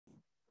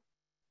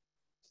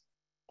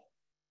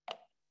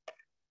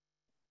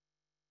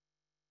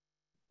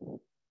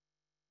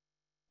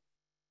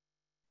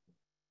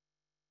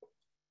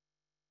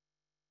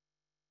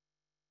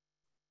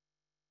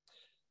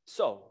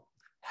So,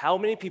 how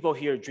many people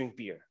here drink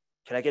beer?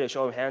 Can I get a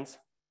show of hands?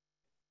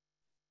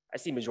 I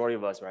see majority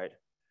of us, right?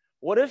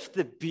 What if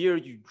the beer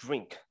you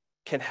drink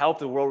can help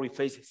the world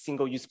replace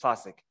single-use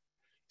plastic?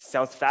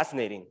 Sounds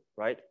fascinating,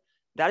 right?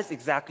 That is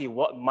exactly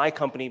what my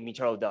company, Mi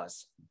Terro,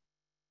 does.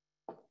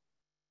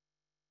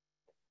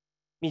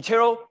 Mi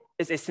Terro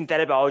is a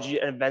synthetic biology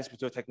and advanced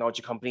material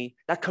technology company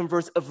that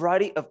converts a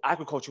variety of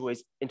agricultural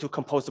waste into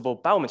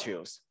compostable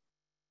biomaterials.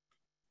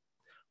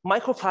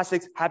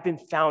 Microplastics have been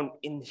found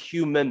in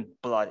human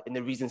blood in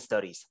the recent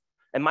studies.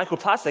 And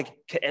microplastic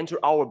can enter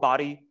our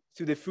body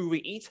through the food we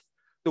eat,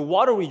 the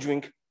water we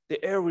drink,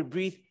 the air we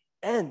breathe,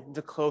 and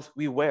the clothes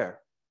we wear.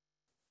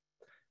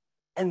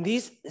 And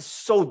this is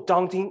so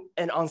daunting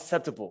and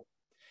unacceptable.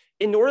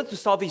 In order to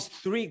solve these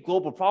three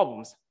global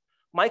problems,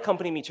 my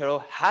company, Mi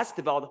Terro, has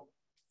developed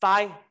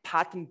 5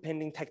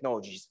 patent-pending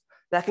technologies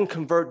that can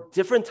convert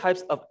different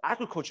types of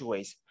agricultural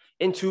waste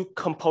into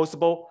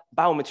compostable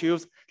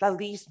biomaterials that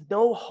leaves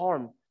no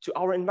harm to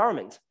our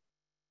environment.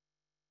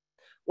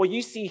 What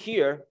you see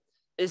here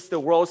is the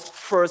world's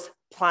first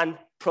plant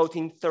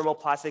protein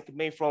thermoplastic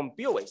made from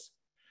bio-waste.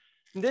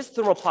 This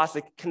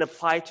thermoplastic can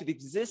apply to the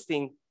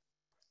existing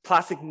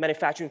plastic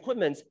manufacturing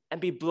equipment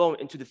and be blown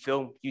into the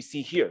film you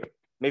see here,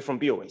 made from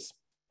bio-waste.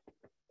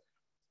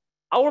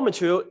 Our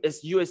material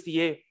is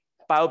USDA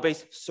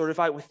bio-based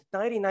certified with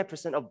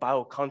 99% of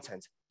bio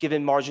content,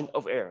 given margin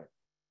of error.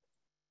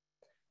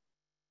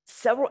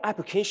 Several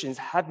applications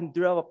have been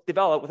developed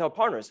with our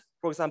partners.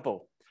 For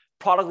example,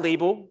 product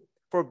label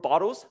for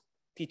bottles,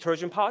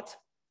 detergent pots,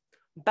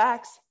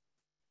 bags,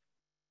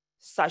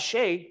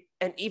 sachet,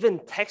 and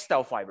even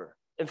textile fiber.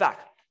 In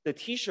fact, the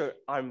t-shirt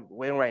I'm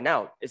wearing right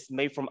now is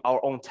made from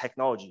our own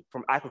technology,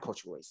 from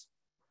agricultural waste.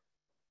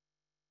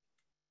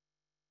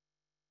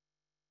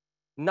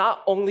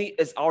 Not only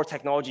is our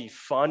technology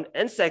fun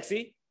and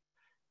sexy,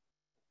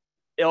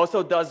 it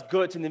also does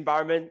good to the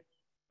environment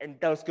and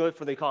does good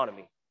for the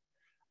economy.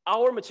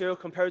 Our material,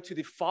 compared to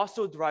the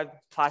fossil-derived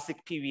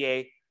plastic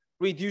PVA,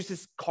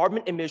 reduces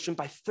carbon emission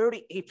by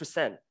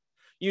 38%,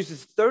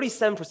 uses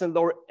 37%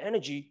 lower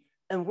energy,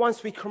 and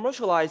once we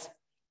commercialize,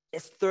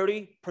 it's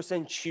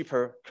 30%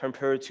 cheaper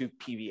compared to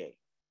PVA.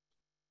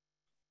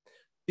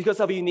 Because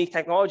of a unique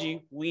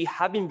technology, we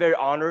have been very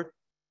honored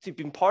to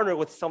be partnered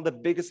with some of the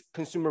biggest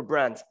consumer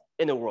brands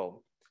in the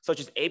world,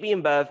 such as AB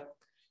InBev,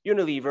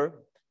 Unilever,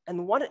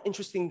 and one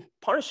interesting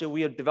partnership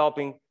we are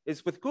developing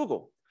is with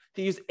Google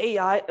to use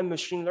AI and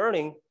machine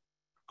learning,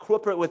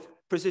 cooperate with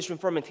precision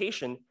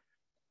fermentation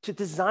to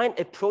design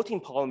a protein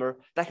polymer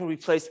that can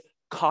replace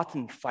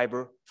cotton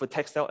fiber for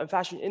textile and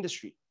fashion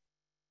industry.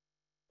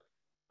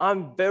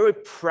 I'm very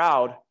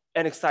proud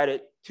and excited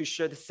to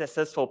share the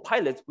successful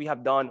pilots we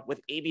have done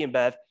with AB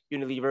InBev,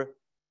 Unilever,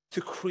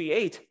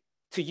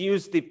 to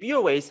use the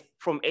bio-waste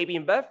from AB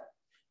InBev,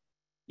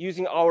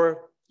 using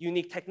our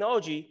unique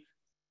technology,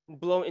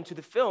 blown into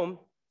the film,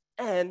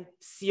 and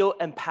sealed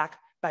and packed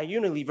by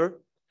Unilever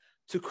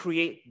to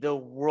create the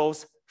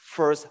world's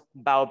first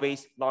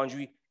bio-based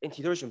laundry and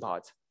detergent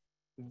pods.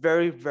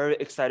 Very, very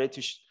excited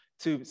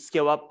to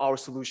scale up our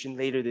solution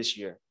later this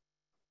year.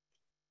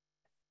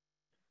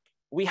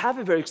 We have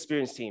a very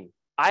experienced team.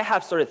 I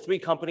have started 3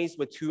 companies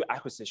with 2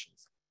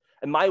 acquisitions,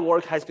 and my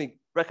work has been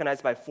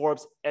recognized by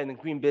Forbes and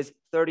GreenBiz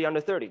 30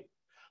 under 30.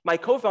 My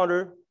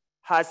co-founder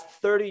has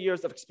 30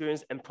 years of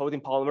experience in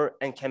protein polymer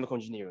and chemical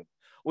engineering.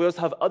 We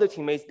also have other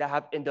teammates that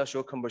have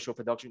industrial commercial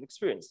production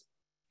experience.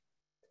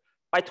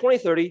 By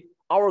 2030,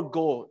 our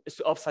goal is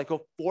to upcycle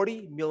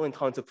 40 million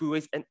tons of food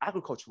waste and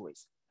agricultural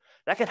waste.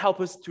 That can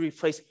help us to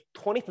replace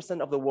 20%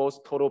 of the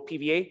world's total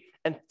PVA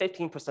and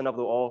 15% of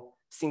the all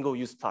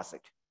single-use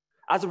plastic.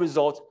 As a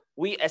result,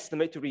 we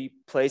estimate to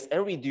replace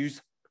and reduce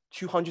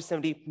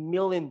 270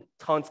 million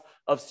tons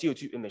of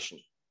CO2 emission.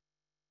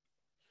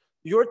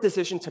 Your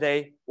decision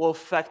today will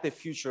affect the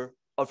future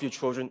of your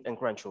children and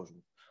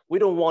grandchildren. We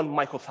don't want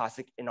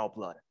microplastic in our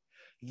blood.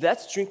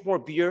 Let's drink more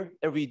beer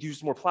and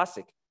reduce more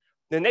plastic.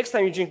 The next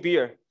time you drink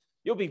beer,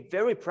 you'll be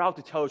very proud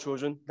to tell your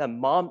children that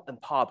mom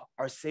and pop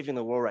are saving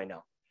the world right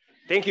now.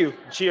 Thank you.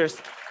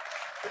 Cheers.